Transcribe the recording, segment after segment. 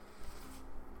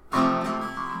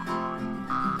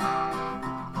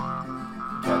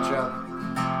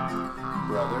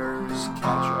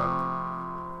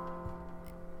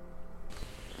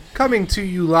coming to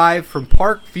you live from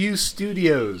Parkview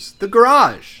Studios, the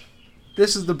garage.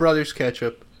 This is the Brothers Catch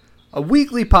Up, a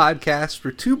weekly podcast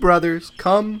where two brothers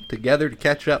come together to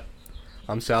catch up.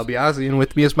 I'm Sal Biazzi, and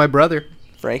with me is my brother,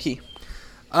 Frankie.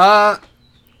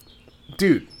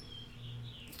 Dude,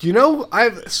 you know, I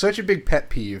have such a big pet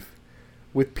peeve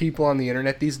with people on the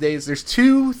internet these days. There's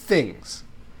two things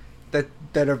that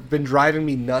have been driving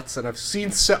me nuts, and I've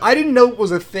seen I didn't know it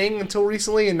was a thing until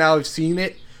recently, and now I've seen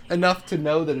it enough to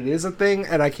know that it is a thing,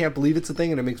 and I can't believe it's a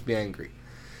thing, and it makes me angry.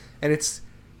 And it's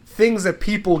things that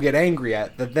people get angry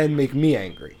at that then make me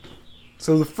angry.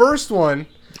 So the first one,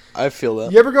 I feel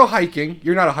that. you ever go hiking?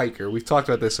 You're not a hiker. We've talked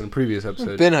about this in a previous episode.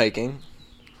 I've been hiking,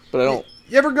 but I don't.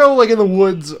 You ever go like in the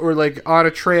woods or like on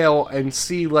a trail and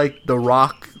see like the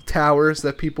rock towers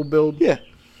that people build? Yeah.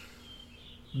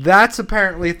 That's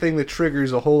apparently a thing that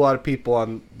triggers a whole lot of people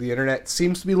on the internet.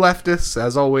 Seems to be leftists,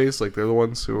 as always. Like, they're the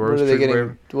ones who are... What are they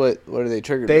getting? What are they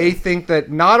triggered They by? think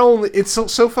that not only... It's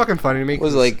so fucking funny to me.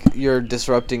 Was like, you're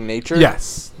disrupting nature?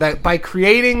 Yes. That by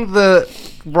creating the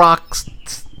rocks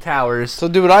towers... So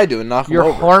do what I do and knock them over.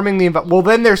 You're harming the environment. Well,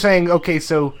 then they're saying, okay,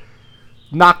 so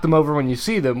knock them over when you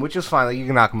see them, which is fine. Like, you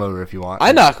can knock them over if you want.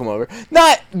 I knock them over.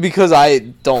 Not because I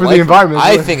don't For like the environment.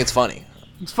 them. I think it's funny.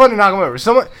 It's fun to knock them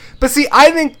over. But see,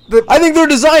 I think they're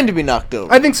designed to be knocked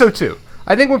over. I think so too.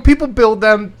 I think when people build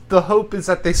them, the hope is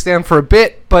that they stand for a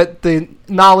bit, but the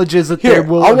knowledge is that they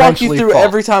will I'll walk eventually you through fall.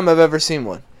 every time I've ever seen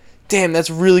one. Damn, that's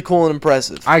really cool and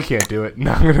impressive. I can't do it.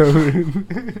 No.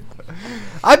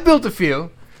 I've built a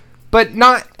few, but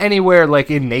not anywhere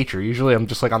like in nature. Usually I'm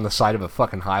just like on the side of a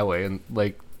fucking highway. And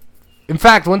like, in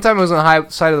fact, one time I was on the high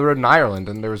side of the road in Ireland,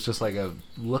 and there was just like a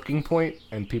looking point,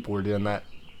 and people were doing that.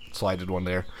 So I did one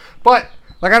there. But,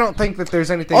 like, I don't think that there's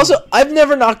anything... Also, I've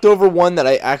never knocked over one that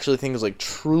I actually think is, like,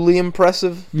 truly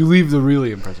impressive. You leave the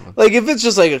really impressive one. Like, if it's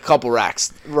just, like, a couple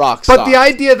rocks. But the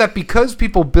idea that because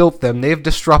people built them, they've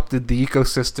disrupted the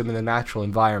ecosystem and the natural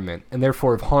environment, and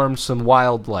therefore have harmed some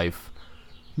wildlife,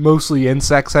 mostly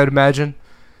insects, I'd imagine,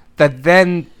 that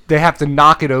then they have to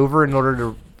knock it over in order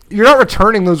to... You're not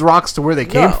returning those rocks to where they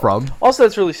came from. Also,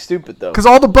 that's really stupid, though. Because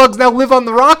all the bugs now live on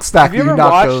the rock stack Have you ever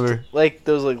knocked watched, over. like,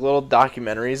 those, like, little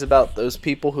documentaries about those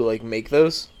people who, like, make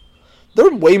those? They're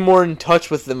way more in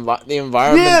touch with the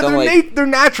environment than, like... they're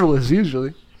naturalists,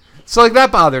 usually. So, like,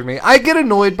 that bothered me. I get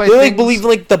annoyed by They, things... like, believe in,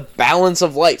 like, the balance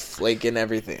of life, like, in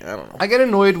everything. I don't know. I get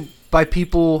annoyed by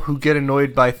people who get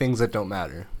annoyed by things that don't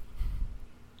matter.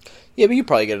 Yeah, but you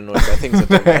probably get annoyed by things that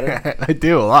don't matter. I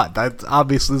do a lot. That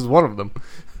obviously is one of them.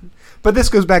 But this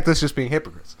goes back to us just being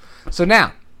hypocrites. So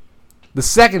now, the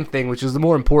second thing, which is the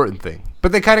more important thing,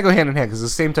 but they kind of go hand in hand because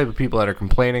it's the same type of people that are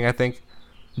complaining, I think,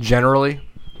 generally.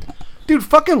 Dude,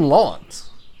 fucking lawns.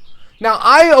 Now,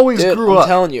 I always grew up... I'm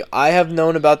telling you, I have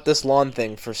known about this lawn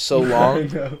thing for so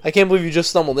long. I can't believe you just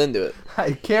stumbled into it.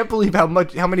 I can't believe how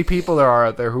many people there are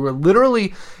out there who are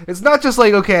literally... It's not just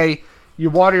like, okay, you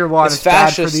water your lawn, it's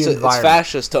bad for the environment. It's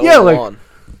fascist to own a lawn.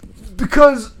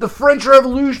 Because the French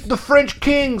Revolution, the French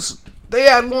kings... They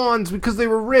had lawns because they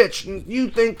were rich, and you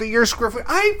think that you're scruffy.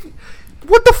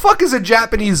 What the fuck is a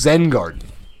Japanese Zen garden?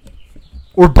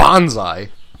 Or bonsai?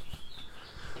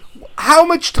 How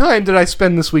much time did I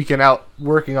spend this weekend out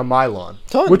working on my lawn?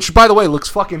 Ton. Which, by the way, looks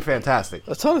fucking fantastic.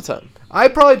 A ton of time. I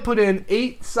probably put in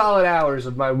 8 solid hours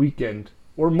of my weekend,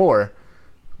 or more,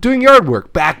 doing yard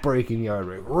work, back-breaking yard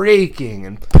work, raking,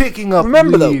 and picking up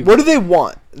Remember, leaves. though, what do they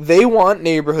want? They want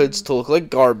neighborhoods to look like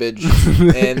garbage,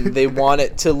 and they want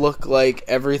it to look like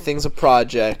everything's a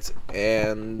project,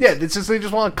 and... Yeah, they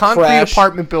just want concrete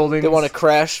apartment buildings. They want to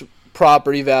crash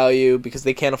property value because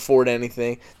they can't afford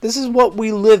anything. This is what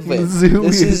we live in.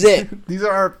 This is it. These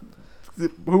are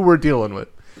who we're dealing with.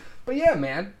 But yeah,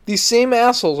 man. These same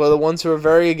assholes are the ones who are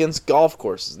very against golf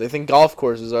courses. They think golf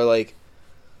courses are, like...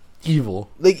 Evil.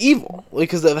 Like, evil. Like,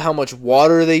 because of how much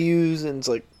water they use, and it's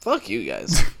like, fuck you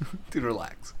guys. Dude,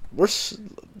 relax.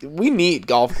 We need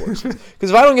golf courses. Because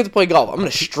if I don't get to play golf, I'm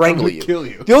going to strangle you. Kill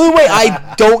you. The only way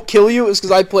I don't kill you is because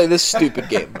I play this stupid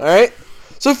game, alright?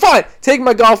 So fine, take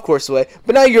my golf course away,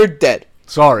 but now you're dead.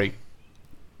 Sorry.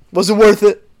 Was it worth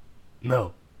it?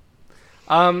 No.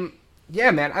 Yeah,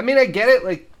 man. I mean, I get it,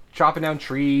 like, chopping down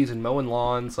trees and mowing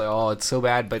lawns, like, oh, it's so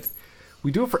bad, but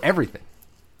we do it for everything.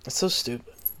 That's so stupid.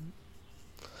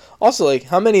 Also, like,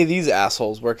 how many of these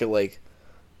assholes work at, like,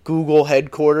 Google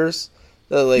headquarters?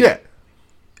 That, like, yeah.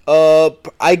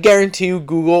 I guarantee you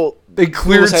Google... They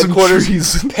cleared some headquarters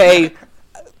trees. Pay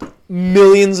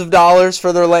millions of dollars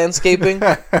for their landscaping.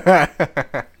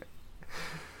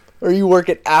 Or you work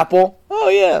at Apple. Oh,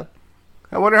 yeah.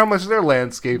 I wonder how much their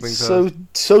landscaping costs.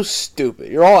 So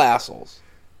stupid. You're all assholes.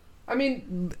 I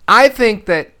mean, I think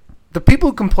that the people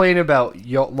who complain about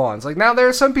lawns, like, now there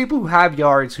are some people who have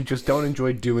yards who just don't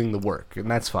enjoy doing the work, and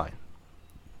that's fine.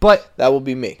 But that will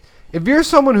be me. If you're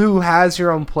someone who has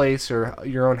your own place or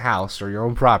your own house or your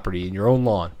own property and your own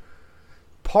lawn,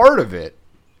 part of it,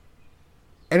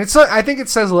 and I think it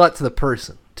says a lot to the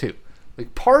person too.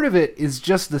 Like, part of it is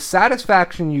just the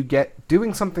satisfaction you get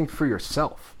doing something for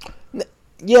yourself.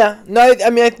 Yeah, no, I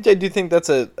mean, I do think that's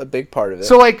a big part of it.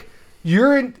 So, like,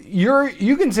 you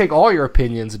can take all your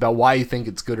opinions about why you think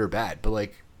it's good or bad, but,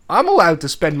 like, I'm allowed to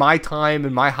spend my time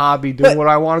and my hobby doing what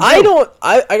I want to do.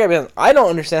 I gotta be honest, I don't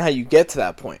understand how you get to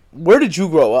that point. Where did you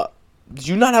grow up? Did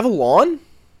you not have a lawn?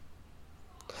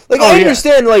 Like, I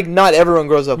understand, like, not everyone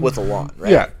grows up with a lawn,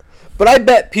 right? Yeah. But I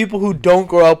bet people who don't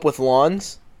grow up with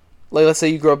lawns, like, let's say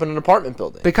you grew up in an apartment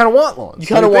building. They kind of want lawns. You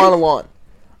kind of want a lawn.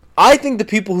 I think the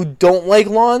people who don't like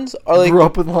lawns are like grew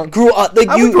up with lawns. Grew up like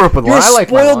you. Grew up with you're lawn. a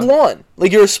spoiled lawn.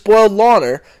 Like, you're a spoiled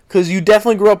lawner because you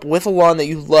definitely grew up with a lawn that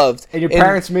you loved, and your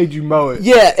parents made you mow it.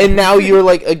 Yeah, and now you're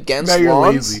like against now you're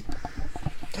lawns. Lazy.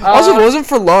 Also, if it wasn't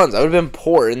for lawns, I would have been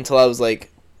poor until I was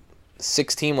like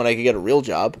 16 when I could get a real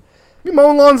job. You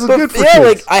mowing lawns is good for kids. Yeah,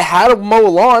 like, I had to mow a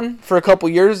lawn for a couple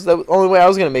years. That was the only way I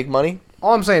was gonna make money.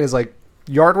 All I'm saying is, like,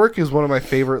 yard work is one of my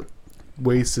favorite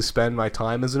ways to spend my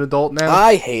time as an adult now.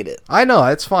 I hate it. I know,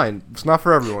 it's fine. It's not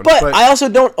for everyone. But I also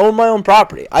don't own my own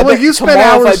property. You spend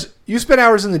hours. You spend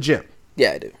hours in the gym.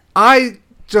 Yeah, I do. I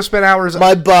just spent hours.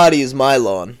 My body is my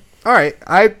lawn. All right,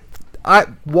 I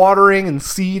watering and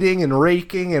seeding and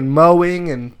raking and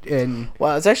mowing and.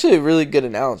 Wow, it's actually a really good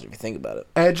analogy if you think about it.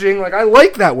 Edging, like, I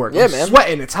like that work. Yeah, I'm man.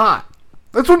 Sweating, it's hot.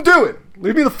 That's what I'm doing.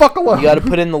 Leave me the fuck alone. You got to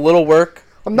put in the little work.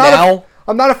 I'm not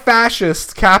a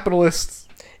fascist capitalist.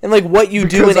 And, like, what you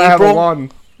do in April,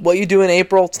 what you do in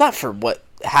April, it's not for what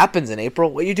happens in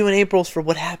April. What you do in April is for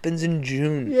what happens in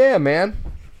June. Yeah, man.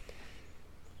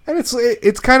 And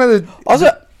it's kind of the...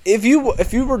 Also, if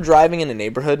you were driving in a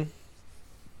neighborhood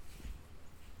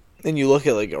and you look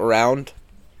at, like, around,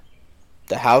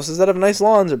 the houses that have nice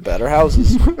lawns are better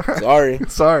houses.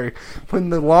 Sorry. When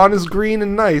the lawn is green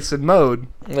and nice and mowed,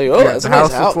 like, that's a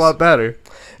nice house looks a lot better.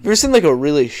 Have you ever seen, like, a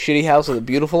really shitty house with a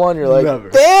beautiful lawn? You're like,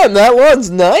 Never. Damn, that lawn's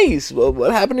nice. Well,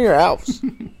 what happened to your house?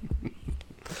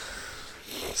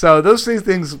 So those three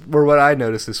things were what I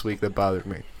noticed this week that bothered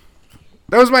me.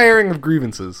 That was my airing of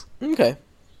grievances. Okay.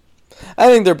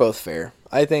 I think they're both fair.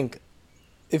 I think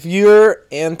if you're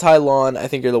anti-lawn, I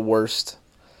think you're the worst.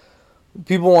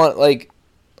 People want, like...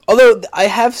 Although, I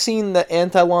have seen that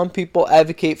anti-lawn people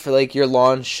advocate for, like, your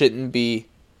lawn shouldn't be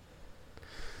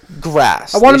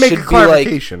grass. I want to make a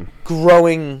clarification. Like,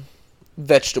 growing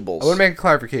vegetables. I want to make a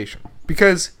clarification.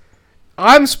 Because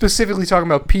I'm specifically talking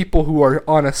about people who are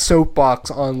on a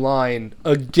soapbox online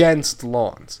against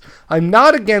lawns. I'm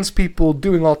not against people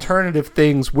doing alternative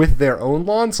things with their own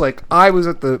lawns. Like, I was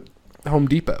at the Home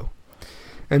Depot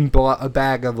and bought a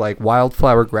bag of, like,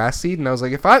 wildflower grass seed, and I was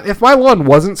like, if my lawn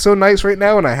wasn't so nice right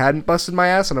now and I hadn't busted my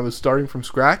ass and I was starting from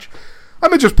scratch,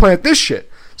 I'm gonna just plant this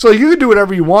shit. So you can do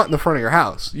whatever you want in the front of your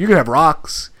house. You can have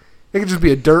rocks. It can just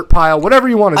be a dirt pile, whatever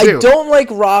you want to do. I don't like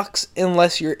rocks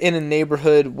unless you're in a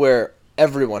neighborhood where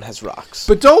everyone has rocks.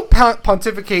 But don't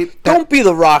pontificate. Don't be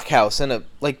the rock house in a,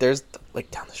 like, there's,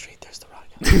 like, down the street, there's the rock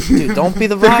house. Dude, don't be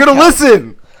the rock house. They're gonna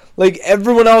listen. Like,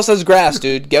 everyone else has grass,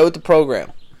 dude. Get with the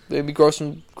program. Maybe grow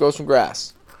some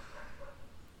grass.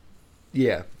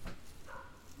 Yeah.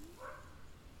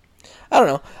 I don't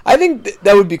know. I think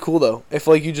that would be cool, though, if,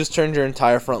 like, you just turned your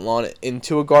entire front lawn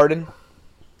into a garden.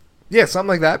 Yeah, something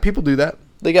like that. People do that.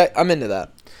 Like, I'm into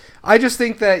that. I just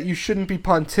think that you shouldn't be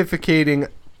pontificating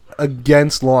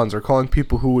against lawns or calling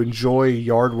people who enjoy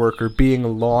yard work or being a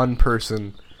lawn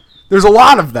person. There's a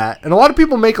lot of that, and a lot of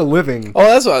people make a living. Oh,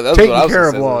 that's what I was taking care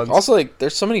of lawns. Also, like,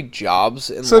 there's so many jobs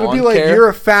in lawn care. So to be like, you're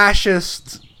a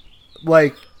fascist,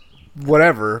 like,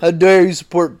 whatever. How dare you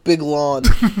support big lawn?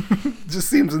 Just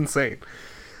seems insane.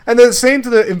 And then same to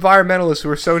the environmentalists who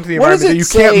are so into the environment that you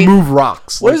can't move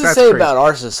rocks. What does it say about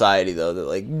our society, though, that,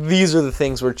 like, these are the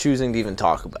things we're choosing to even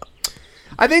talk about?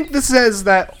 I think this says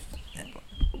that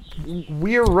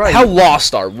we're right. How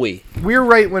lost are we? We're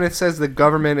right when it says the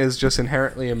government is just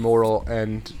inherently immoral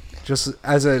and just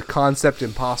as a concept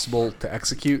impossible to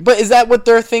execute. But is that what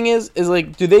their thing is? Is,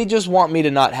 like, do they just want me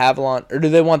to not have a lawn, or do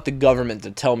they want the government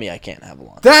to tell me I can't have a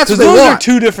lawn? That's what they those want. Are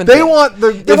two different things. They want the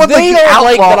if they don't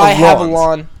like that I have a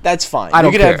lawn, that's fine.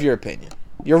 You can have your opinion.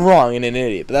 You're wrong and an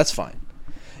idiot, but that's fine.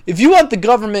 If you want the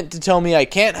government to tell me I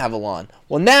can't have a lawn,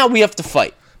 well, now we have to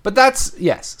fight. But that's,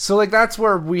 yes. So, like, that's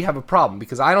where we have a problem,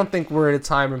 because I don't think we're at a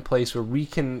time and place where we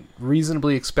can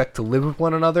reasonably expect to live with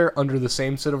one another under the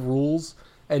same set of rules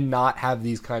and not have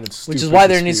these kind of stupid Which is why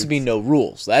there disputes. needs to be no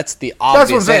rules. That's the obvious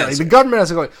That's what I'm saying. Like, answer. the government has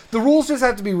to go. The rules just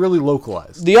have to be really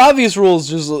localized. The obvious rules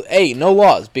just no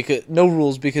laws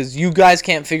because you guys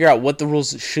can't figure out what the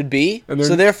rules should be.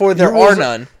 So therefore there are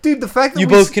none. Dude, the fact that you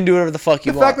both can do whatever the fuck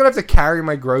you want. The fact that I have to carry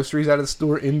my groceries out of the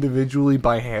store individually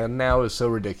by hand now is so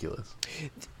ridiculous.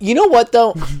 You know what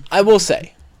though? I will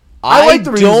say, I like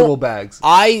the reusable bags.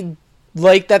 I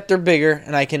like that they're bigger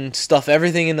and I can stuff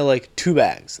everything into like 2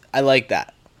 bags. I like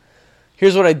that.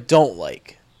 Here's what I don't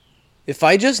like. If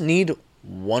I just need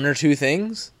 1 or 2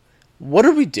 things, what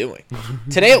are we doing?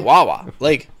 Today at Wawa,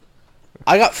 like,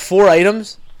 I got 4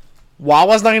 items.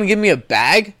 Wawa's not going to give me a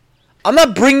bag? I'm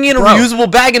not bringing in a reusable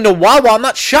bag into Wawa. I'm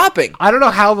not shopping. I don't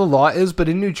know how the law is, but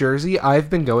in New Jersey, I've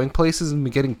been going places and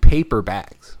been getting paper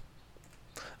bags.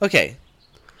 Okay.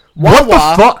 What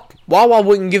the fuck? Wawa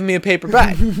wouldn't give me a paper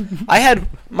bag. I had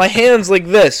my hands like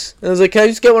this. And I was like, can I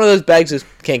just get one of those bags? Just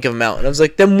can't give them out. And I was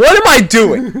like, then what am I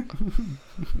doing?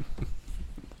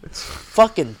 It's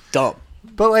fucking dumb.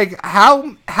 But, like,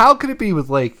 how could it be with,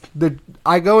 like,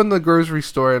 I go in the grocery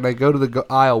store and I go to the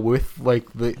aisle with,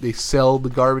 like, they sell the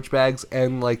garbage bags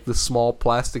and, like, the small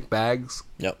plastic bags.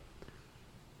 Yep.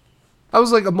 I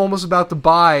was like, I'm almost about to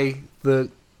buy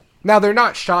now they're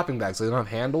not shopping bags, they don't have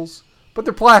handles, but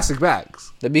they're plastic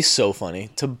bags. That'd be so funny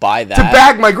to buy that. To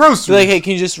bag my groceries. Be like, hey,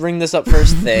 can you just ring this up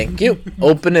first? Thank you.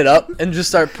 Open it up and just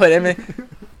start putting everything.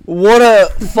 What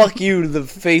a fuck you to the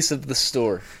face of the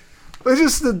store. It's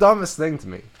just the dumbest thing to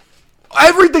me.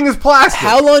 Everything is plastic.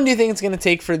 How long do you think it's going to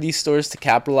take for these stores to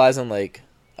capitalize on, like,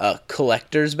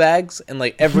 collector's bags? And,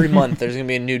 like, every month there's going to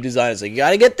be a new design. It's like, you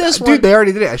got to get this one. Dude, they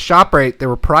already did it. At ShopRite, there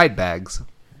were Pride bags.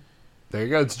 There you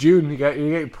go. It's June. You get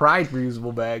your Pride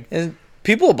reusable bag. And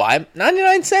people will buy them.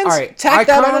 99 cents. All right. I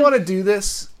kind of want to do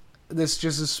this. This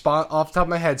just is off the top of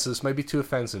my head, so this might be too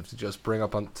offensive to just bring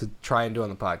up to try and do on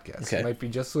the podcast. Okay. It might be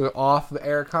just an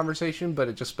off-the-air conversation, but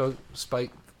it just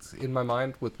spiked in my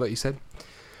mind with what you said.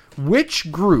 Which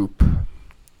group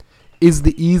is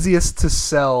the easiest to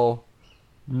sell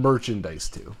merchandise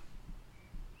to?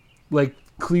 Like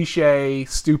cliche,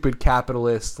 stupid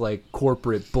capitalist, like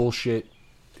corporate bullshit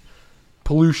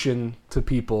pollution to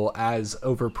people as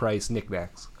overpriced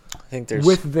knickknacks. I think there's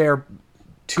with their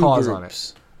 2 cause groups. on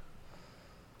it.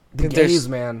 The gays,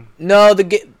 man. No,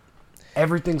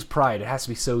 everything's Pride. It has to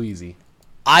be so easy.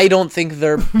 I don't think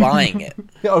they're buying it.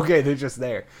 Okay, they're just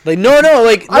there. Like no,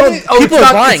 people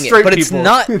are buying it, but it's people.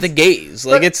 not the gays.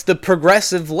 Like it's the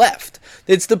progressive left.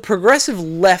 It's the progressive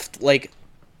left, like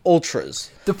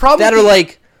ultras the problem that are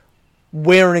like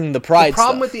wearing the Pride. The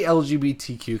problem stuff. with the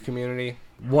LGBTQ community,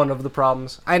 one of the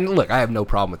problems, and look, I have no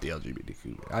problem with the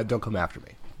LGBTQ. Don't come after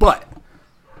me. But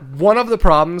one of the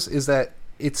problems is that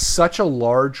it's such a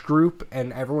large group,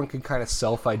 and everyone can kind of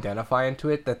self-identify into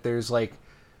it. That there's like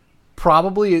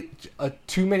probably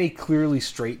too many clearly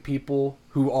straight people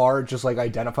who are just like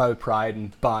identify with Pride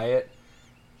and buy it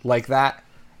like that,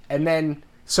 and then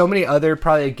so many other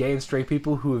probably like, gay and straight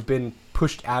people who have been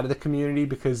pushed out of the community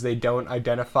because they don't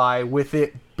identify with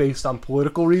it based on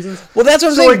political reasons. Well, that's what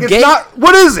I'm saying. Like, it's not,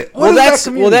 what is it?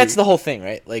 That's the whole thing,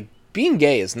 right? Like being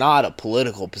gay is not a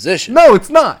political position. No, it's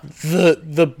not.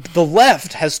 The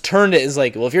left has turned it as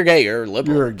like, well, if you're gay, you're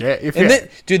liberal. You're gay.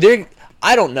 Dude,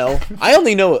 I don't know. I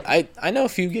only know I know a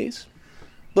few gays,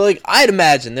 but like I'd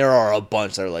imagine there are a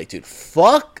bunch that are like, dude,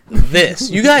 fuck this.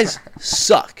 You guys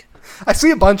suck. I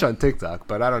see a bunch on TikTok,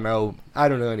 but I don't know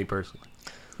any personally.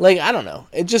 Like I don't know.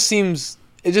 It just seems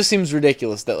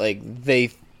ridiculous that like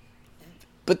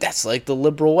but that's like the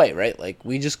liberal way, right? Like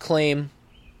we just claim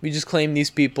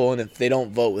these people, and if they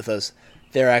don't vote with us,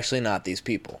 they're actually not these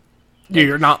people. Yeah,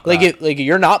 you're not black. Like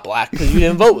you're not black because you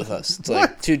didn't vote with us. It's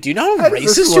like, dude, do you know how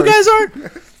racist you guys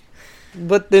are?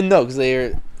 But then no, because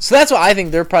they're so that's why I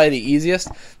think they're probably the easiest.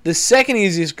 The second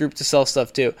easiest group to sell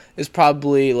stuff to is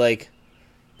probably like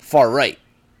far right.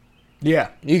 Yeah,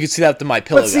 you could see that with the My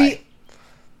Pillow guy,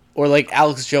 or like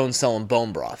Alex Jones selling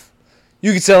bone broth.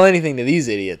 You could sell anything to these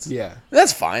idiots. Yeah,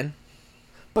 that's fine.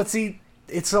 But see,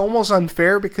 it's almost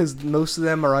unfair because most of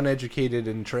them are uneducated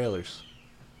in trailers.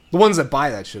 The ones that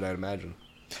buy that shit, I'd imagine.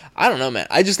 I don't know, man.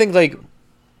 I just think like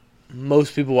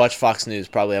most people watch Fox News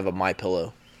probably have a My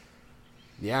Pillow.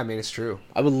 Yeah, I mean it's true.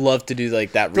 I would love to do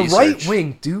like that research. The right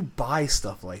wing do buy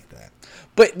stuff like that,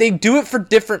 but they do it for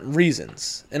different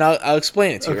reasons, and I'll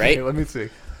explain it to you. Okay, right? Let me see.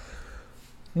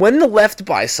 When the left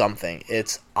buys something,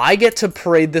 it's I get to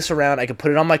parade this around. I can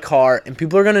put it on my car, and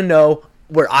people are gonna know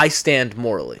where I stand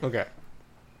morally. Okay.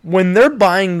 When they're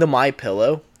buying the My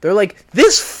Pillow, they're like,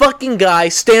 this fucking guy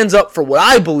stands up for what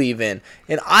I believe in,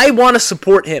 and I want to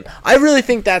support him. I really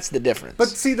think that's the difference. But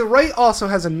see, the right also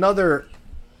has another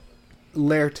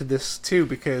layer to this too,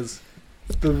 because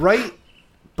the right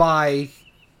buy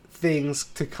things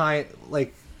to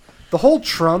the whole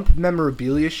Trump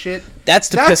memorabilia shit. That's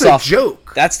piss off.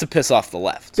 Joke. That's to piss off the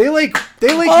left. They like.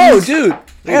 Oh, dude, I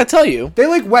gotta tell you, they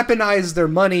like weaponize their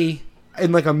money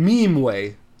in like a meme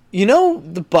way. You know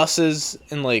the buses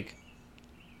and like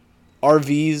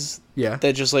RVs Yeah.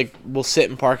 that just like will sit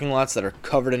in parking lots that are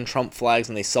covered in Trump flags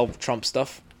and they sell Trump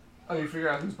stuff? Oh, you figure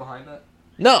out who's behind that?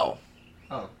 No.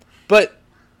 Oh. But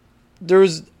there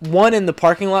was one in the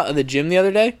parking lot of the gym the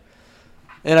other day,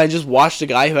 and I just watched a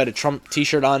guy who had a Trump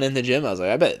t-shirt on in the gym. I was like,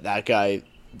 I bet that guy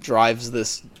drives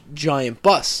this giant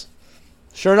bus.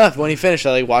 Sure enough, when he finished,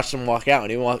 I like watched him walk out,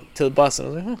 and he walked to the bus, and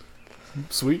I was like,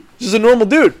 Sweet. Just a normal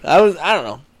dude. I don't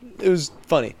know. It was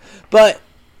funny. But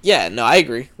yeah, no, I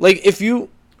agree. Like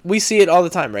we see it all the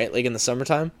time, right? Like in the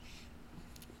summertime.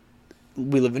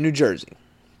 We live in New Jersey.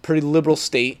 Pretty liberal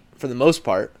state for the most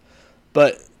part.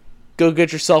 But go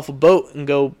get yourself a boat and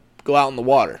go out in the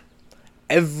water.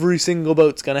 Every single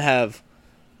boat's going to have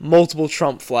multiple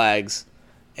Trump flags,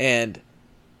 and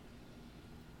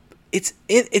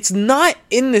it's not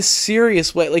in this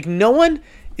serious way. Like no one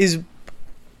is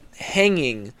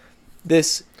hanging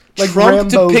this like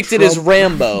Trump Rambo depicted Trump. as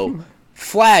Rambo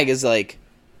flag as I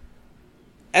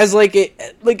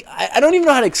don't even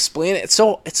know how to explain it. It's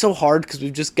so hard because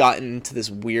we've just gotten into this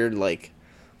weird like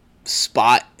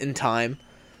spot in time.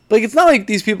 But like it's not like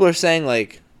these people are saying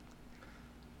like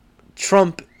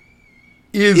Trump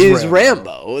is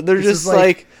Rambo. They're just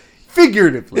like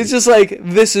figuratively. It's just like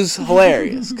this is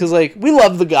hilarious because like we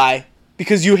love the guy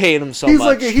because you hate him so much. He's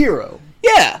like a hero.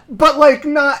 Yeah. But like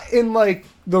not in like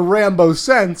the Rambo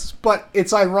sense, but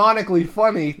it's ironically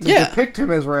funny to depict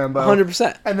him as Rambo.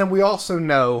 100%. And then we also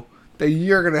know that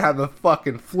you're going to have a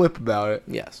fucking flip about it.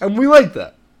 Yes. And we like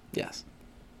that. Yes.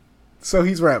 So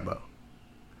he's Rambo.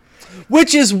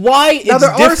 Which is why it's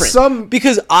there different. Are some...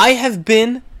 Because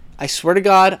I swear to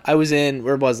God, I was in,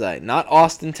 where was I? Not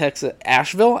Austin, Texas,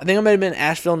 Asheville. I think I might have been in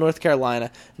Asheville, North Carolina.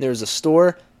 And there was a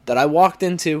store that I walked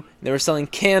into, and they were selling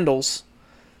candles.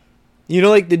 You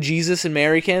know, like the Jesus and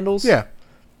Mary candles? Yeah.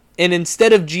 And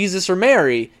instead of Jesus or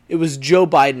Mary, it was Joe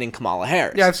Biden and Kamala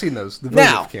Harris. Yeah, I've seen those. The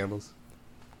now, candles.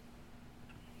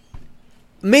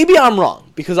 Maybe I'm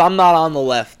wrong, because I'm not on the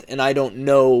left, and I don't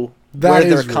know where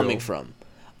they're coming from.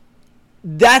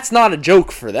 That's not a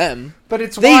joke for them. But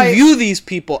it's they view these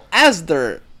people as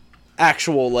their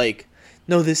actual, like,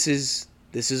 no, this is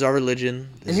our religion.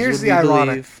 And here's the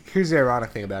ironic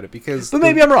thing about it, because but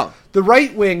maybe I'm wrong. The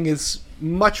right wing is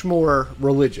much more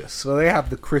religious, so they have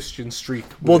the Christian streak.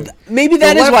 Well, maybe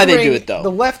that is why they do it, though.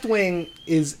 The left wing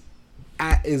is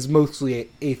mostly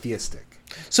atheistic.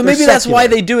 So maybe that's why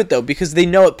they do it, though, because they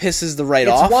know it pisses the right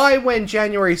off. It's why when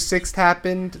January 6th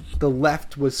happened, the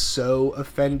left was so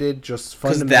offended just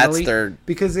fundamentally.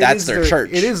 Because that's their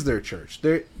church. It is their church.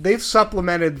 They've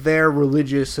supplemented their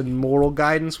religious and moral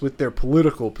guidance with their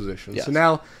political positions. Yes. So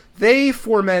now they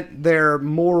foment their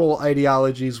moral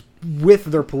ideologies with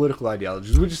their political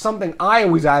ideologies, which is something I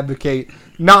always advocate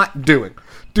not doing.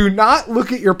 Do not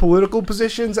look at your political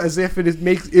positions as if it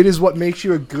is what makes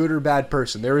you a good or bad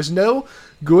person. There is no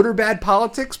good or bad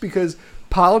politics, because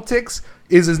politics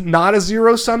is not a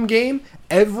zero-sum game.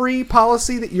 Every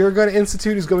policy that you're going to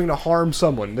institute is going to harm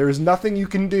someone. There is nothing you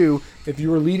can do if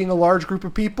you are leading a large group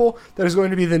of people that is going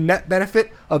to be the net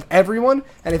benefit of everyone.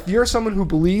 And if you're someone who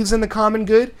believes in the common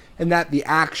good and that the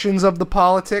actions of the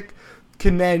politic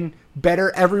can then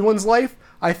better everyone's life,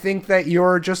 I think that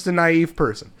you're just a naive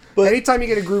person. But anytime you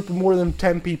get a group of more than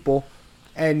 10 people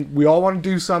and we all want to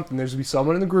do something, there's going to be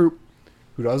someone in the group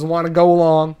who doesn't want to go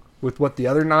along with what the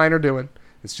other 9 are doing.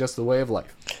 It's just the way of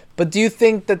life. But do you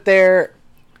think that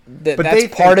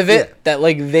that's part of it? Yeah. That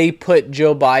like they put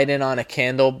Joe Biden on a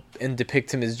candle and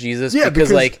depict him as Jesus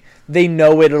because like they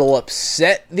know it'll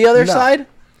upset the other side?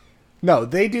 No,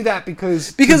 they do that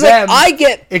because like,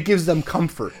 them, it gives them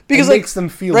comfort. Because it makes them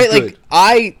feel good. Like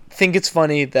I think it's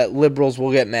funny that liberals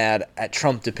will get mad at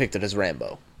Trump depicted as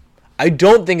Rambo. I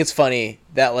don't think it's funny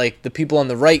that like the people on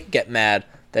the right get mad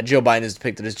that Joe Biden is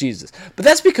depicted as Jesus. But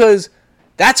that's because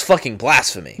that's fucking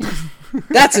blasphemy.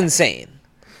 That's insane.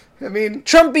 I mean,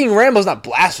 Trump being Rambo's not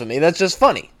blasphemy. That's just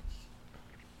funny.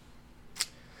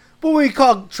 But when we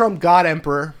call Trump God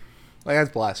Emperor, like that's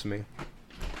blasphemy.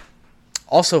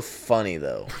 Also funny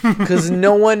though, because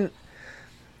no one.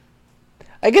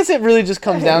 I guess it really just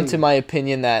comes down to my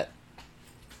opinion that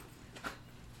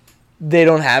they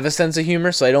don't have a sense of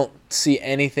humor, so I don't see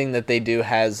anything that they do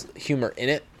has humor in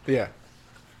it. Yeah.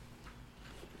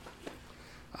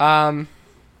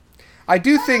 I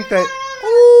do think that...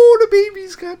 Oh, the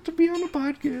baby's got to be on the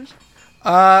podcast.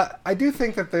 I do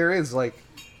think that there is, like...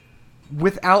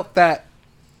 without that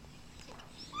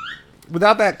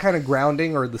kind of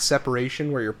grounding or the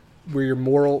separation where your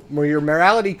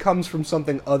morality comes from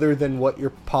something other than what your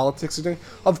politics are doing.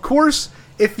 Of course,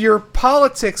 if your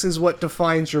politics is what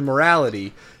defines your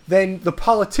morality, then the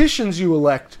politicians you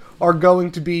elect are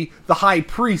going to be the high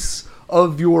priests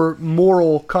of your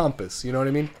moral compass. You know what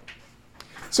I mean?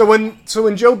 So when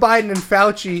Joe Biden and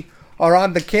Fauci are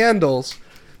on the candles,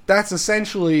 that's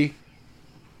essentially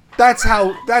that's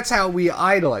how we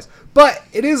idolize. But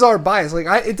it is our bias. Like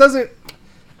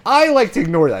I like to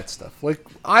ignore that stuff. Like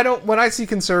when I see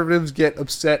conservatives get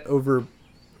upset over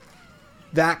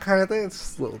that kind of thing,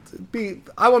 it's a little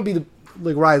I want to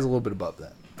be rise a little bit above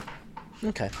that.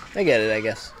 Okay, I get it. I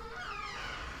guess.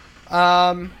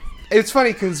 It's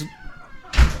funny because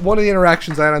one of the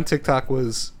interactions I had on TikTok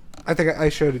was, I think I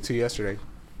showed it to you yesterday.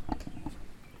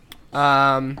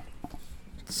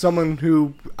 Someone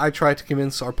who I tried to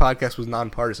convince our podcast was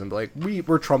nonpartisan, but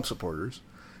we're Trump supporters,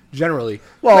 generally.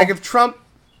 Well, if Trump,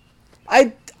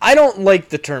 I don't like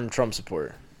the term Trump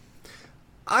supporter.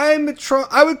 I would call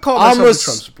myself a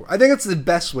Trump supporter. I think it's the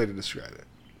best way to describe it.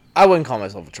 I wouldn't call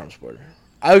myself a Trump supporter.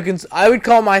 I would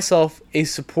call myself a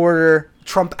supporter.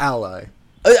 Trump ally.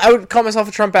 I would call myself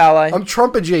a Trump ally. I'm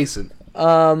Trump adjacent.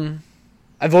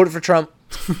 I voted for Trump.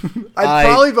 I'd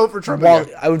probably vote for Trump again.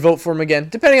 I would vote for him again,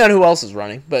 depending on who else is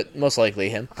running, but most likely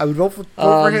him. I would vote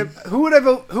for him. Who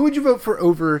would you vote for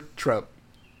over Trump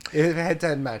if a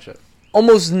head-to-head matchup?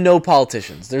 Almost no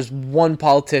politicians. There's one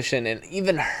politician, and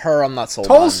even her I'm not sold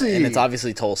Tulsi. on, and it's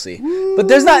obviously Tulsi. Woo. But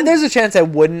there's a chance I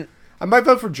wouldn't. I might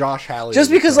vote for Josh Hawley. Just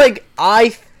because,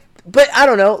 but I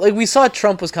don't know. We saw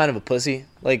Trump was kind of a pussy.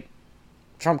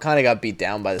 Trump kind of got beat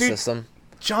down by the system.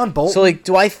 John Bolton. So,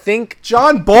 do I think...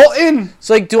 John Bolton!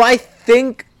 So, do I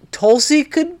think Tulsi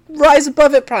could rise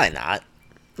above it? Probably not.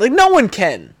 No one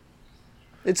can.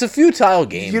 It's a futile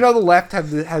game. You know the left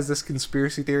has this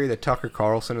conspiracy theory that Tucker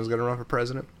Carlson is going to run for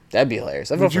president? That'd be hilarious.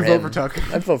 Would you vote for Tucker?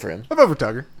 I'd vote for him. I'd vote for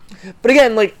Tucker. But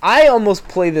again, I almost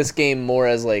play this game more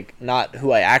as, not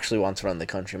who I actually want to run the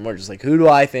country. More just, who do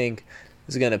I think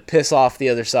is going to piss off the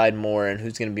other side more and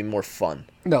who's going to be more fun.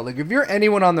 No, if you're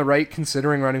anyone on the right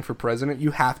considering running for president, you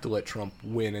have to let Trump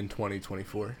win in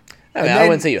 2024. I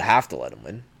wouldn't say you have to let him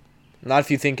win. Not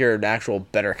if you think you're an actual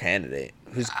better candidate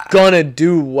who's going to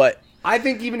do what... I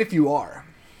think even if you are.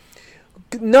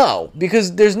 No,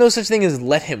 because there's no such thing as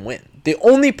let him win. The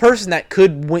only person that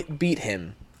could beat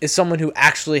him is someone who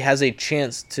actually has a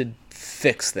chance to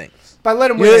fix things. By let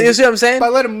him win, you see what I'm saying? By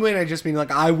let him win, I just mean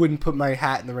I wouldn't put my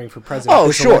hat in the ring for president.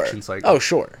 Oh, sure. Oh,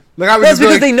 sure. That's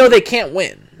because they know they can't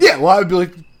win. Yeah, well, I would be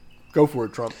go for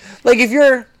it, Trump.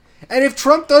 If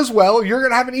Trump does well, you're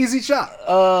gonna have an easy shot.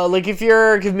 If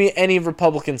you're give me any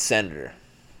Republican senator,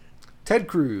 Ted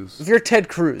Cruz. If you're Ted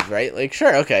Cruz, right?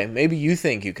 Sure, okay, maybe you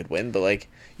think you could win, but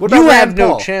what about you Rand have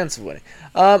Paul? No chance of winning.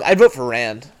 I'd vote for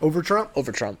Rand over Trump.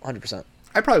 100%.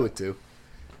 I probably would too.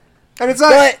 And it's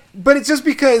not, but it's just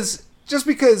because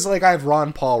I have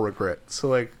Ron Paul regret.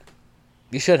 So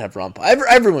you should have Ron Paul.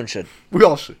 Everyone should. We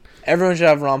all should. Everyone should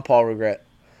have Ron Paul regret.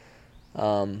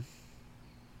 I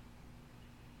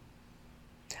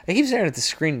keep staring at the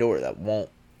screen door that won't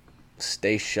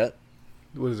stay shut.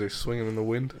 What is there, swinging in the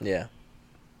wind? Yeah.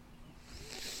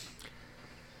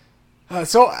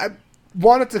 So I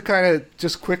wanted to kind of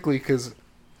just quickly, because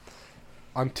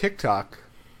on TikTok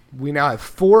we now have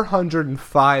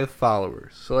 405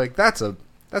 followers. So that's a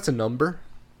number.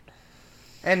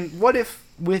 And what if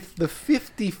with the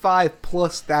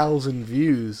 55,000+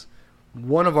 views,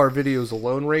 one of our videos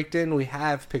alone raked in, we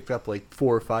have picked up 4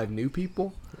 or 5 new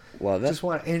people. Love it. Just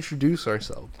want to introduce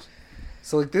ourselves.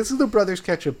 So this is the Brothers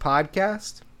Ketchup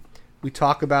podcast. We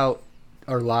talk about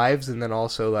our lives and then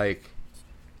also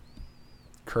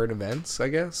current events, I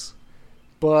guess.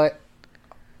 But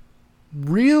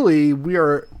really,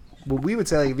 what we would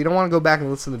say, if you don't want to go back and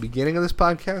listen to the beginning of this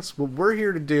podcast, what we're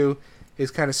here to do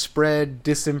is kind of spread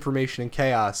disinformation and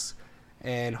chaos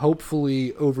and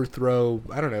hopefully overthrow,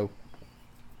 I don't know,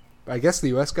 I guess the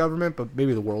U.S. government, but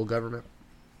maybe the world government.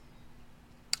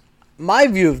 My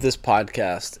view of this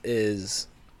podcast is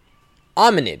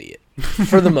I'm an idiot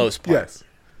for the most part. Yes.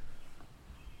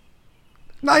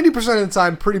 90% of the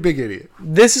time, pretty big idiot.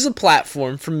 This is a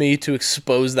platform for me to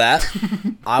expose that.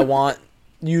 I want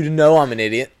you to know I'm an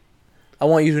idiot. I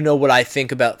want you to know what I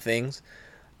think about things.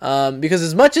 Because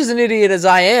as much as an idiot as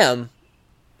I am,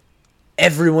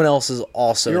 everyone else is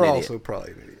also an idiot. You're also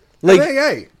probably an idiot.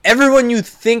 Hey. Everyone you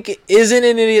think isn't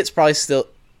an idiot is probably still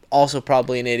also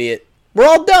probably an idiot. We're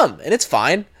all dumb, and it's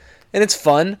fine, and it's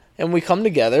fun, and we come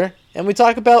together, and we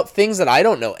talk about things that I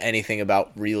don't know anything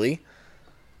about, really.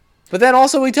 But then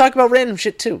also we talk about random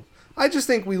shit, too. I just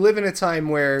think we live in a time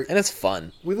where... And it's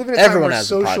fun. We live in a Everyone time where has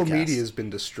a social podcast. media has been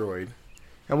destroyed.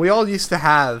 And we all used to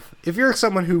have... If you're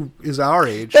someone who is our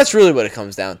age... That's really what it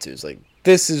comes down to. Is like,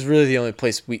 this is really the only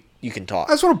place you can talk.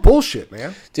 That's what a bullshit,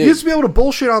 man. Dude. You used to be able to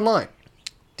bullshit online.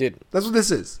 Dude. That's what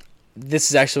this is. This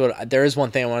is actually what... There is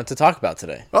one thing I wanted to talk about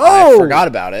today. Oh! I forgot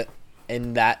about it.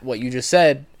 And that, what you just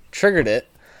said, triggered it.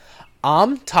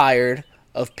 I'm tired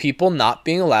of people not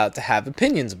being allowed to have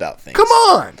opinions about things. Come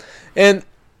on! And...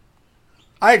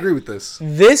 I agree with this.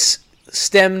 This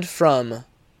stemmed from,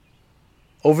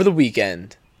 over the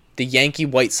weekend, the Yankee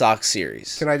White Sox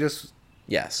series. Can I just...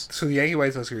 Yes. So the Yankee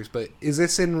White Sox series, but is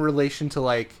this in relation to,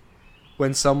 like,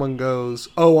 when someone goes,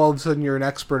 oh, all of a sudden you're an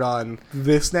expert on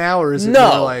this now? Or is it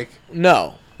more like...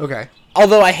 No. Okay.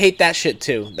 Although I hate that shit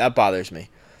too. That bothers me.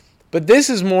 But this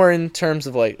is more in terms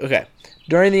of, like, okay,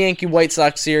 during the Yankee White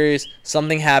Sox series,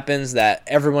 something happens that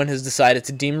everyone has decided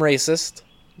to deem racist,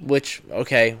 which,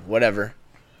 okay, whatever.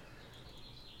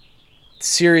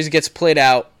 Series gets played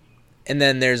out, and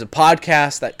then there's a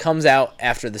podcast that comes out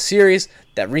after the series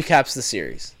that recaps the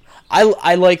series.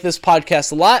 I like this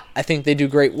podcast a lot. I think they do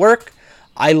great work.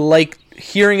 I like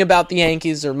hearing about the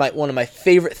Yankees. They're one of my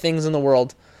favorite things in the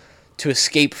world to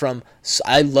escape from.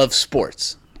 I love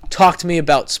sports. Talk to me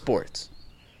about sports.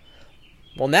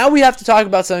 Well, now we have to talk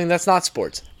about something that's not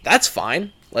sports. That's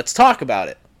fine. Let's talk about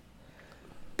it.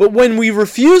 But when we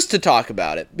refuse to talk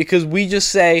about it because we just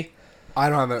say... I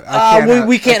don't have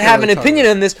we can't have an opinion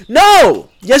on this. No!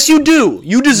 Yes, you do.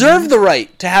 You deserve the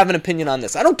right to have an opinion on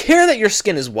this. I don't care that your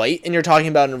skin is white and you're talking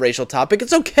about a racial topic.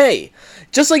 It's okay.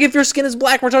 Just like if your skin is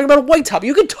black, we're talking about a white topic.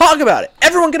 You can talk about it.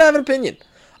 Everyone can have an opinion.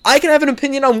 I can have an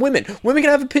opinion on women. Women can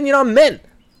have an opinion on men.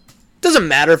 Doesn't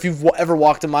matter if you've ever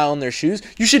walked a mile in their shoes.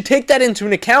 You should take that into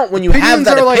an account when you have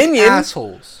that opinion. Like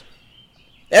assholes.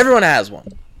 Everyone has one.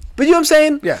 But you know what I'm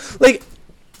saying? Yes. Like,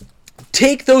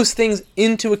 take those things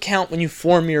into account when you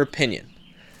form your opinion.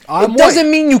 It doesn't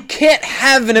mean you can't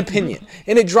have an opinion.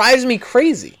 And it drives me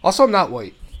crazy. Also, I'm not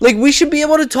white. Like, we should be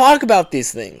able to talk about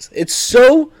these things. It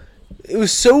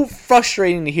was so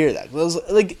frustrating to hear that. It was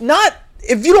like, not,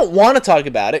 if you don't want to talk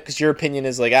about it, because your opinion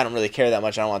is like, I don't really care that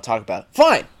much, I don't want to talk about it.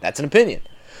 Fine, that's an opinion.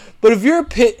 But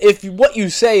if what you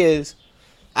say is,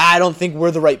 I don't think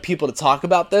we're the right people to talk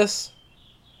about this,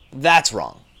 that's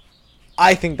wrong.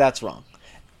 I think that's wrong.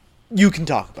 You can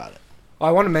talk about it. Well,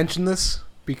 I want to mention this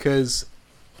because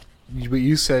what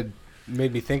you said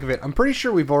made me think of it. I'm pretty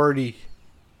sure we've already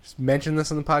mentioned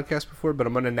this on the podcast before, but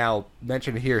I'm going to now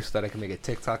mention it here so that I can make a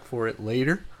TikTok for it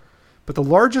later. But the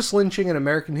largest lynching in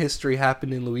American history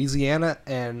happened in Louisiana,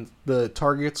 and the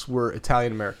targets were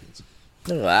Italian Americans.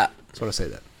 Look at that. Just want to say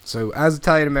that. So, as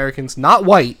Italian Americans, not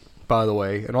white, by the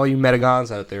way, and all you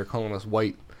Metagons out there calling us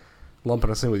white, lumping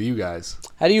us in with you guys.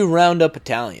 How do you round up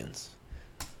Italians?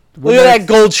 Look at that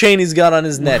gold chain he's got on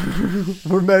his neck.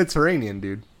 We're Mediterranean,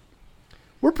 dude.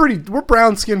 We're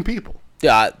brown-skinned people.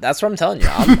 Yeah, that's what I'm telling you.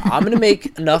 I'm going to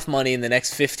make enough money in the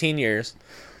next 15 years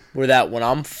where that when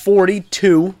I'm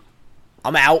 42,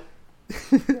 I'm out.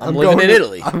 I'm living in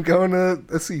Italy. I'm going to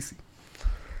Assisi.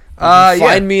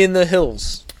 Find me in the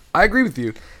hills. I agree with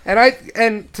you.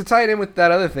 And to tie it in with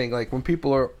that other thing, like when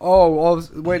people are,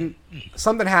 when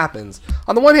something happens,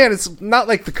 on the one hand, it's not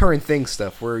like the current thing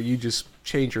stuff where you just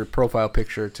change your profile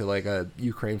picture to like a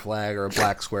Ukraine flag or a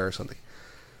black square or something.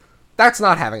 That's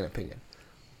not having an opinion.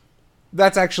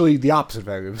 That's actually the opposite of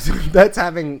having an opinion. That's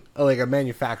having a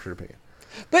manufactured opinion.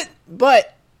 But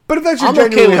if that's your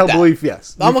genuinely held belief,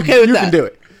 yes. I'm okay with that. You can do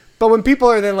it. But when people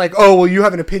are then like, oh, well, you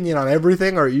have an opinion on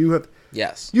everything, or you have...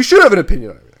 Yes. You should have an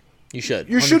opinion on everything. You should. 100%.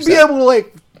 You should be able to,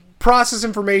 process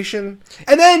information,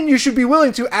 and then you should be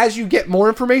willing to, as you get more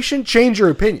information, change your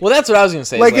opinion. Well, that's what I was going to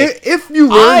say. If you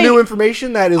learn new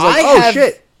information that is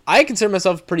shit. I consider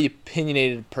myself a pretty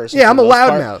opinionated person. Yeah, I'm a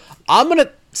loudmouth. I'm going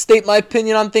to state my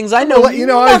opinion on things I know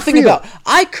nothing about.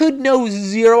 I could know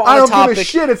zero on a topic. I don't give a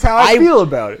shit. It's how I feel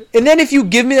about it. And then if you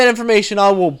give me that information, I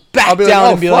will back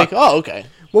down and be like, oh, okay.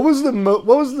 What was the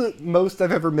most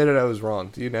I've ever admitted I was wrong?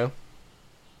 Do you know?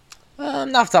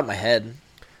 Not off the top of my head.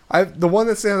 The one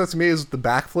that stands out to me is the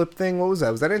backflip thing. What was that?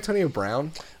 Was that Antonio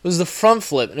Brown? It was the front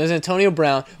flip, and it was Antonio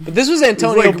Brown. But this was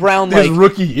Antonio Brown, his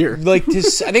rookie year. I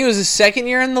think it was his second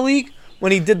year in the league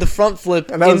when he did the front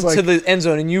flip into the end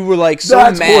zone, and you were so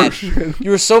mad. Horseshit.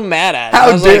 You were so mad at it.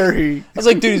 How dare he? I was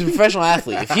like, dude, he's a professional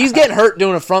athlete. If he's getting hurt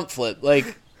doing a front flip,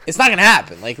 it's not gonna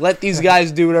happen. Let these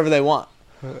guys do whatever they want.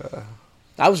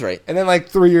 I was right. And then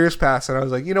 3 years passed, and I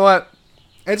was like, you know what?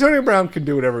 Antonio Brown can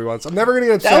do whatever he wants. I'm never going to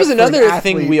get upset. That was another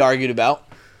thing we argued about.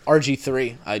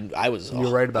 RG3. I was. You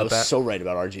were right about that. I was so right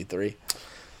about RG3.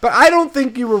 But I don't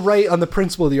think you were right on the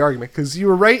principle of the argument, because you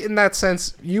were right in that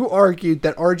sense. You argued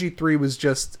that RG3 was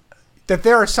just that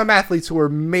there are some athletes who are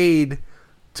made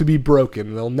to be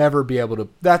broken. They'll never be able to.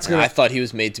 I thought he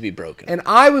was made to be broken. And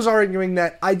I was arguing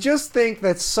that I just think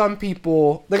that some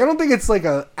people, like, I don't think it's like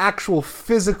a actual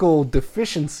physical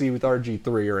deficiency with RG3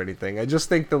 or anything. I just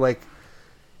think that, like,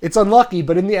 it's unlucky,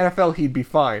 but in the NFL he'd be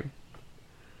fine.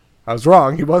 I was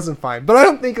wrong. He wasn't fine. But I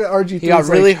don't think that RG3 he got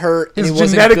really hurt. He's and he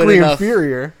genetically wasn't good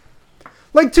inferior.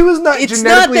 Like, Tua's not it's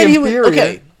genetically not that inferior.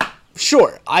 Okay,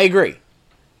 sure, I agree.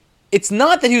 It's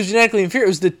not that he was genetically inferior. It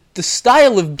was the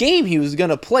style of game he was going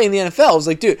to play in the NFL. It was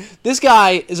like, dude, this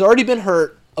guy has already been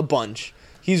hurt a bunch.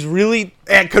 He's really...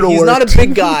 He's not a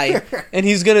big guy. And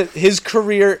his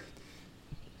career...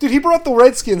 Dude, he brought the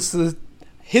Redskins to the...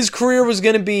 His career was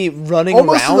going to be running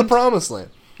almost around. to the promised land.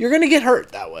 You're going to get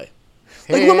hurt that way.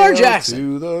 Like Hail Lamar Jackson.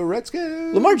 To the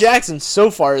Redskins. Lamar Jackson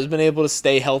so far has been able to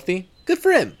stay healthy. Good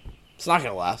for him. It's not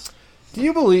going to last. Do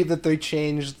you believe that they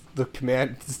changed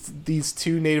these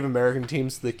two Native American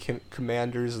teams to the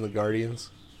Commanders and the Guardians?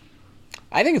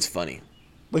 I think it's funny.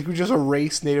 Like, we just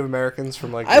erased Native Americans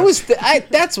from, like...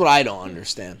 That's what I don't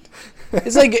understand.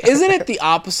 It's like, isn't it the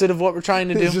opposite of what we're trying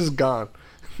to do? It's just gone.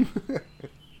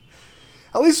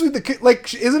 At least with the...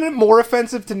 Like, isn't it more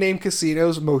offensive to name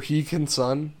casinos Mohegan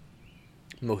Sun?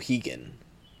 Mohegan.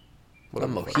 What a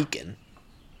Mohican.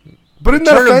 But isn't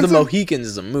that Return offensive? of the Mohicans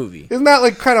is a movie. Isn't that,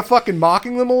 like, kind of fucking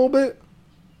mocking them a little bit?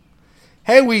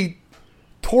 Hey, we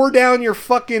tore down your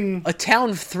fucking... A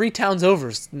town 3 towns over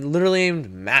is literally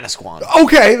named Manasquan.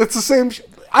 Okay, that's the same...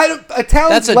 A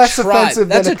town's less offensive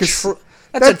than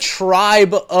That's a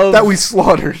tribe of... That we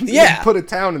slaughtered. Yeah. And put a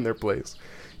town in their place.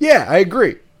 Yeah, I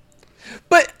agree.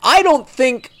 But I don't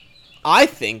think... I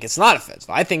think it's not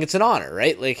offensive. I think it's an honor,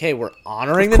 right? Like, hey, we're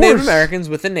honoring the Native Americans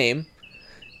with a name.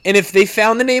 And if they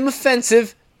found the name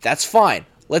offensive, that's fine.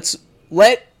 Let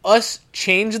us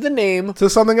change the name to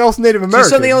something else Native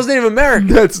American.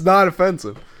 That's not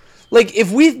offensive. Like,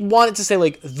 if we wanted to say,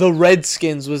 like, the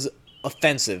Redskins was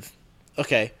offensive,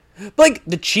 okay. But, like,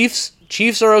 the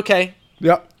Chiefs are okay.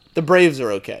 Yep. The Braves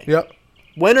are okay. Yep.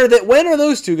 When are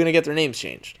those two going to get their names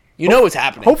changed? You know what's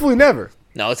happening. Hopefully never.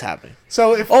 No, it's happening.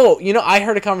 So if... Oh, I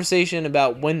heard a conversation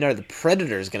about when are the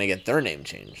Predators going to get their name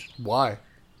changed. Why?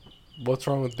 What's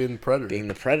wrong with being the Predator? Being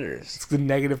the Predators. It's the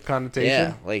negative connotation.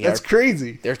 Yeah, like that's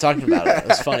crazy. They're talking about it.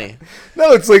 It's funny.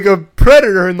 No, it's like a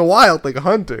predator in the wild, like a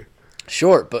hunter.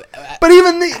 Sure, but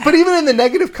even in the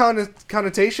negative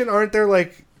connotation, aren't there,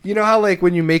 like, you know how, like,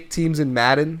 when you make teams in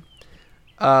Madden,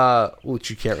 which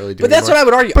you can't really do. But that's anymore.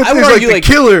 what I would argue. But I would there's argue like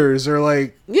the killers or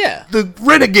like the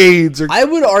renegades or I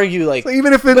would argue like so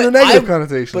even if in the negative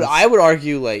connotation. But I would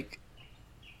argue like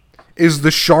is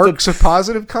the Sharks a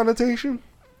positive connotation?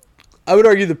 I would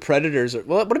argue the Predators are.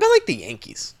 Well, what about like the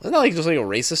Yankees? Isn't that like just like a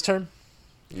racist term?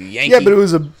 Yankee. Yeah,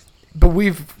 but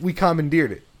we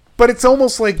commandeered it. But it's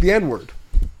almost like the N-word.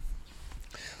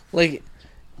 Like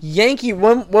Yankee.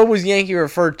 What was Yankee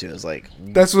referred to as? Like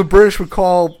that's what the British would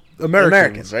call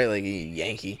Americans, right? Like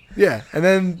Yankee. Yeah, and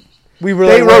then they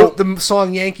wrote the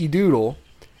song Yankee Doodle,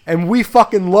 and we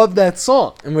fucking loved that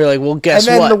song. And we were like, well, guess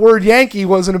what? And then the word Yankee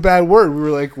wasn't a bad word. We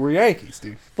were like, we're Yankees,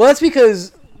 dude. Well, that's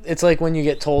because it's like when you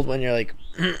get told when you're like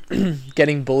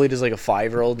getting bullied as like a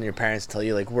 5-year-old and your parents tell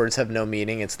you like words have no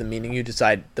meaning. It's the meaning you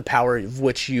decide, the power of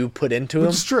which you put into them.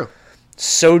 It's true.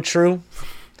 So true.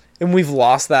 And we've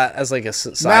lost that as like a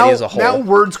society as a whole. Now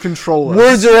words control us.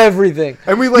 Words are everything.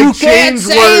 And we like change words.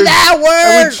 That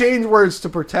word! And we change words to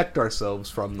protect ourselves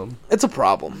from them. It's a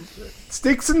problem.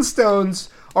 Sticks and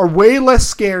stones are way less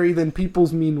scary than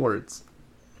people's mean words.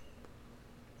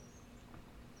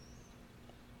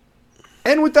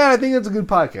 And with that, I think it's a good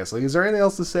podcast. Like, is there anything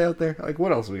else to say out there? Like,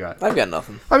 what else we got? I've got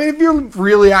nothing. I mean, if you're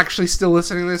really actually still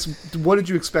listening to this, what did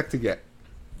you expect to get?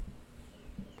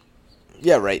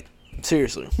 Yeah, right.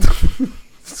 Seriously.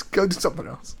 Just go do something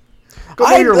else. Go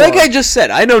mow your lawn. Like I just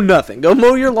said, I know nothing. Go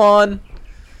mow your lawn,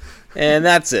 and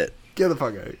that's it. Get the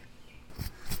fuck out of here.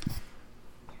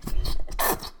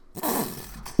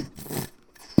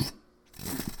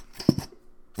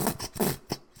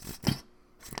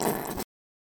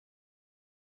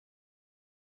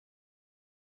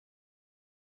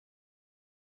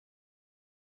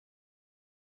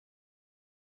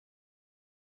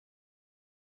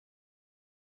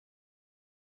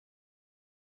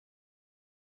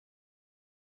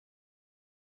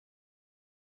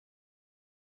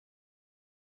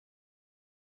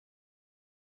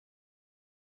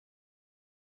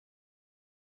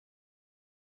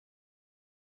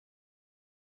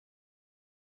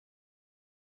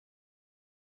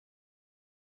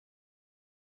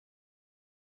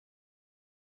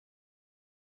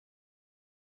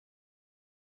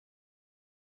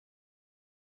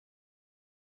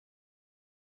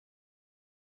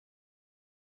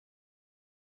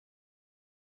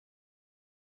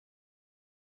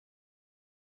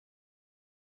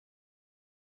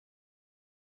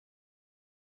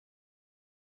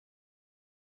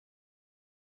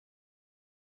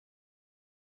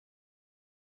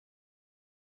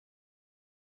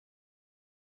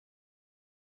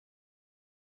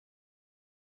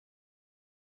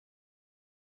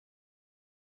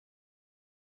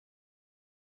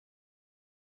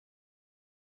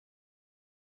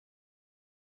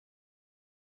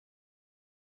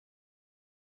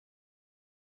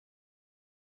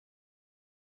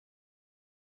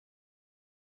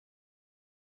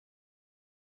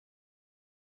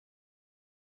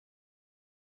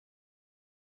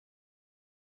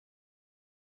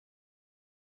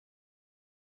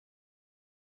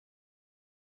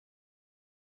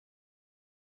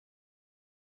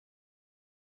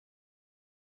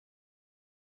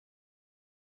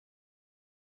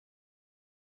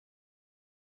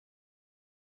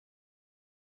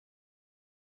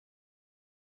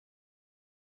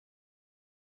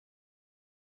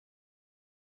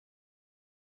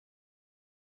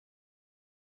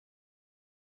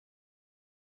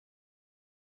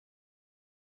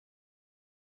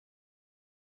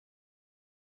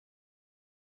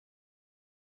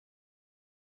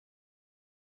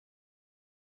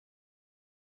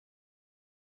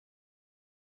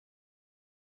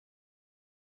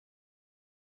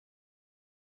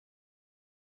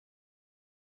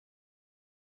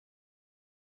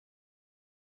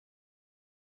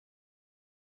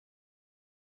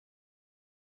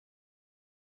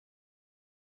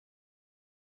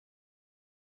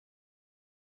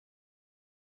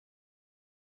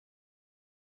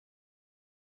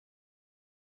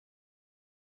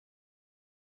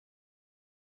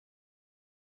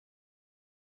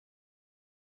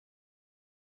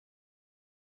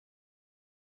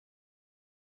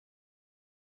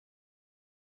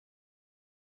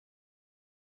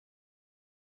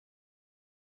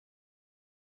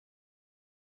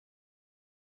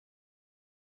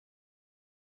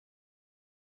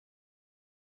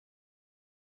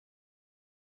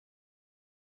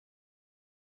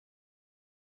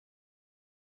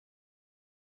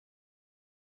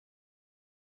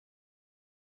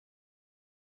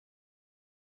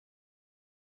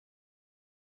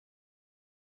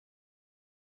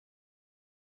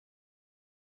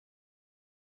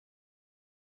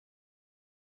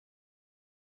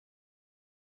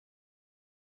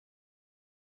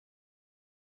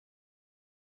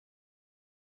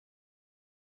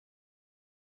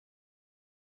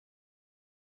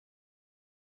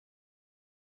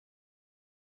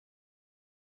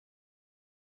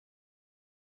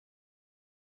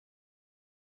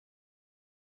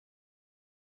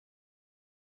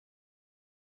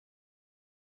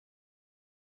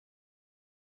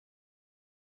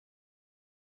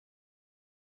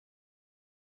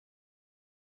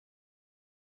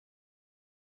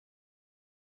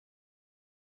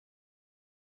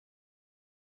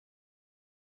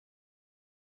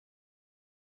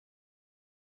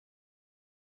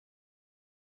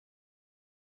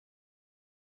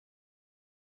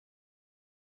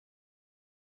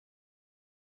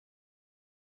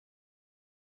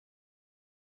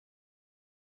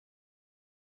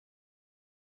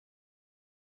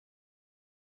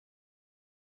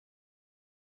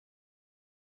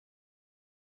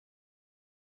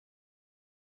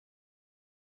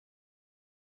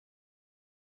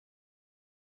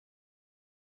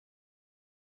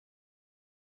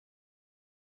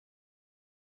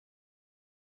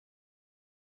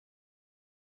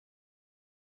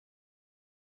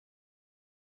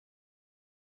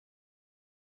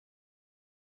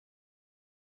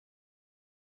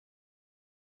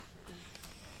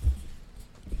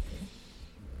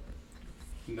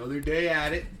 Another day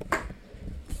at it.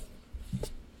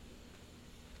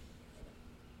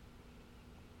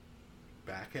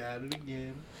 Back at it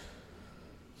again.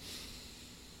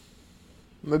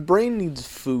 My brain needs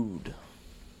food.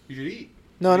 You should eat.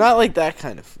 No, not like that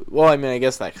kind of food. Well, I mean, I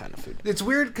guess that kind of food. It's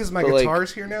weird because my But, like,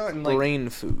 guitar's here now, and like Brain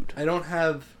food. I don't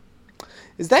have.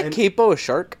 Is that capo a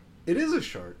shark? It is a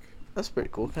shark, That's pretty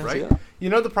cool. Can I see right? that? You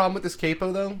know the problem with this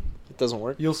capo though? It doesn't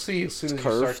work. You'll see as soon It's as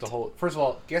you start curved. to hold. First of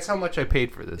all, guess how much I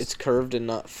paid for this? It's curved and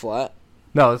not flat.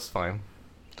 No, it's fine.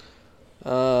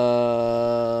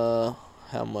 How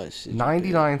much? Did you pay?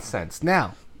 99 cents.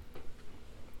 Now,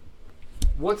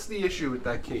 what's the issue with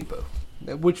that capo?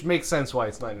 Which makes sense why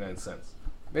it's 99 cents.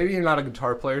 Maybe you're not a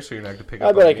guitar player, so you're not going to pick up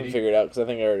I bet on I can MIDI. figure it out because I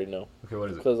think I already know. Okay, what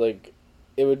is it? Because like,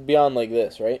 it would be on like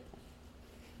this, right?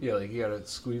 Yeah, like you got to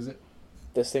squeeze it.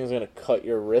 This thing's gonna cut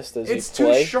your wrist as It's you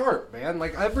play. too sharp, man.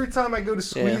 Like, every time I go to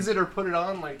squeeze it or put it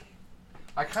on, like,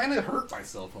 I kind of hurt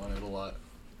myself on it a lot.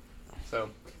 So,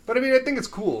 but I mean, I think it's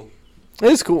cool. It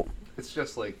is cool. It's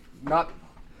just, like, not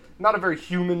a very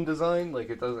human design. Like,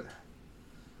 it doesn't...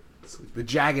 the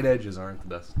jagged edges aren't the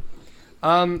best.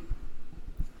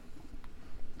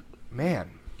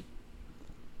 Man.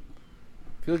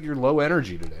 I feel like you're low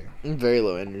energy today. I'm very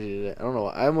low energy today. I don't know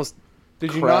why. I almost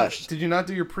Did crashed. you not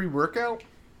do your pre-workout?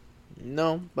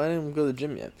 No, but I didn't go to the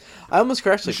gym yet. I almost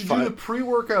crashed You like should 5. do the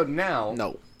pre-workout now.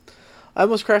 No. I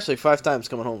almost crashed like 5 times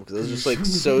coming home because I was just like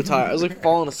so tired. I was like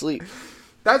falling asleep.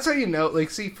 That's how you know, like,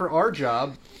 see, for our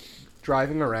job,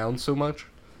 driving around so much,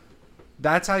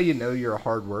 that's how you know you're a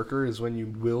hard worker, is when you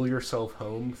will yourself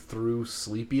home through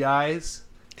sleepy eyes.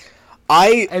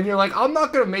 And you're like, I'm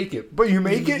not going to make it. But you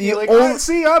make it, and you're like,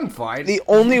 see, I'm fine. The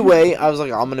only way I was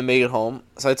like, I'm going to make it home.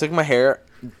 So I took my hair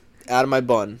out of my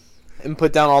bun and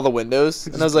put down all the windows.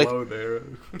 And I was like,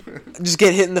 just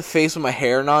get hit in the face with my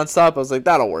hair nonstop. I was like,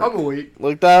 that'll work. I'm awake.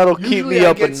 Like, that'll keep me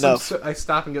up enough. I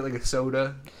stop and get like a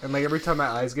soda. And like every time my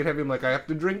eyes get heavy, I'm like, I have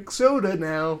to drink soda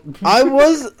now.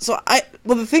 well,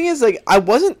 the thing is, like, I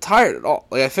wasn't tired at all.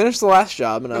 Like, I finished the last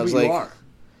job and I was like,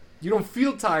 you don't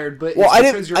feel tired, but well,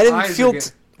 it's because your eyes are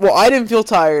well, I didn't feel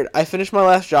tired. I finished my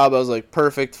last job. I was like,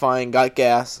 perfect, fine, got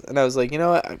gas. And I was like, you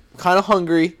know what? I'm kind of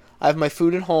hungry. I have my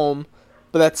food at home,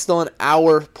 but that's still an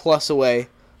hour plus away.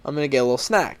 I'm going to get a little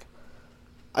snack.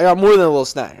 I got more than a little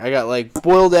snack. I got like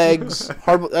boiled eggs.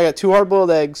 I got 2 hard-boiled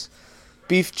eggs,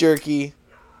 beef jerky,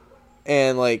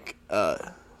 and like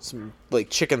some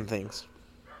like chicken things.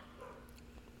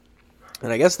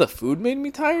 And I guess the food made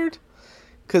me tired.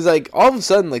 Because like all of a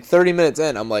sudden, like 30 minutes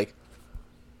in, I'm like,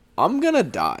 I'm going to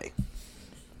die.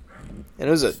 And it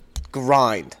was a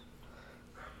grind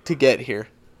to get here.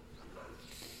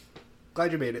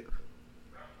 Glad you made it.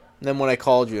 And then when I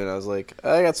called you and I was like,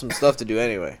 I got some stuff to do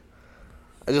anyway.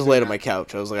 I just laid on my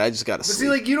couch. I was like, I just got to sleep. See,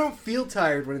 like, you don't feel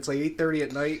tired when it's like 8:30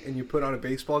 at night and you put on a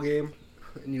baseball game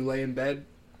and you lay in bed.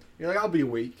 You're like, I'll be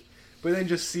awake. But then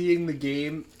just seeing the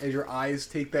game as your eyes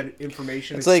take that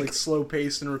information, it's like slow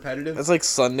paced and repetitive. It's like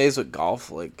Sundays with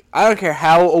golf. Like, I don't care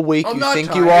how awake you think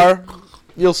tired. you are,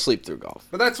 you'll sleep through golf.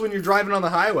 But that's when you're driving on the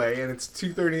highway and it's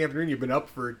 2:30 in the afternoon. You've been up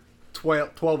for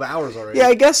 12 hours already. Yeah,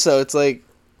 I guess so. It's like,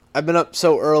 I've been up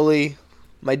so early.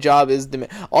 My job is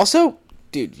also,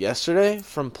 dude, yesterday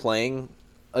from playing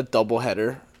a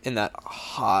doubleheader in that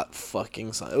hot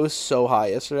fucking sun. It was so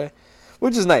hot yesterday,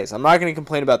 which is nice. I'm not going to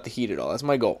complain about the heat at all. That's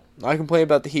my goal. I'm not complaining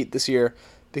about the heat this year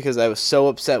because I was so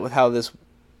upset with how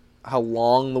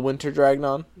long the winter dragged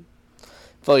on.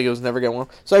 Felt like it was never getting warm.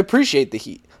 So I appreciate the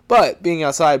heat. But being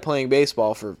outside playing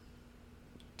baseball for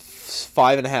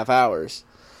 5.5 hours,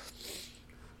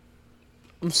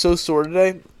 I'm so sore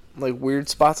today. Like weird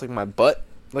spots, like my butt,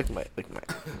 like my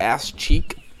ass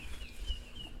cheek.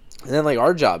 And then like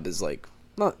our job is like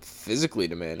not physically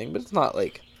demanding, but it's not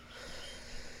like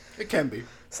it can be.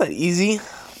 It's not easy.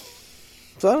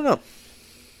 So I don't know.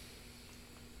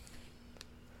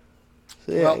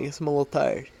 So yeah, I guess I'm a little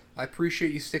tired. I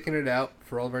appreciate you sticking it out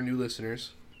for all of our new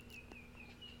listeners.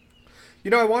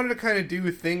 You know, I wanted to kind of do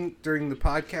a thing during the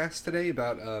podcast today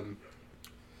about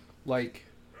like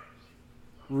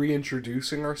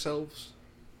reintroducing ourselves.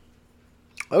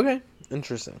 Okay,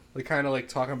 interesting. Like kind of like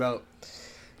talking about.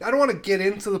 I don't want to get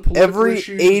into the political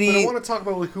issues, but I want to talk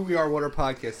about like who we are, what our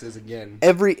podcast is again.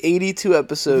 Every 82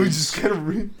 episodes, we just kind of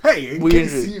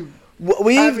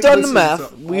we've done the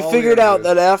math. We figured out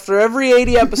that after every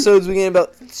 80 episodes, we gain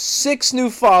about 6 new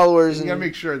followers. You gotta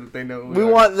make sure that they know. We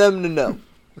want them to know.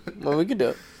 Well, we can do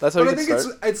it. That's how we can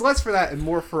start. It's less for that and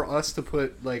more for us to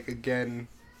put like again,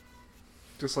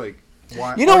 just like.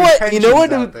 Why, you know what? You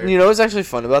know what's actually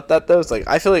fun about that though? It's like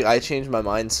I feel like I change my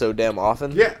mind so damn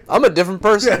often. Yeah, I'm a different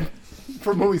person. Yeah.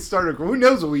 From when we started, who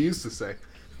knows what we used to say?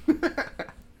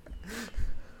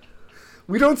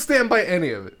 We don't stand by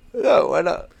any of it. No, why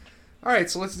not? All right,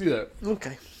 so let's do that.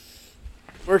 Okay.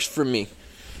 Works for me.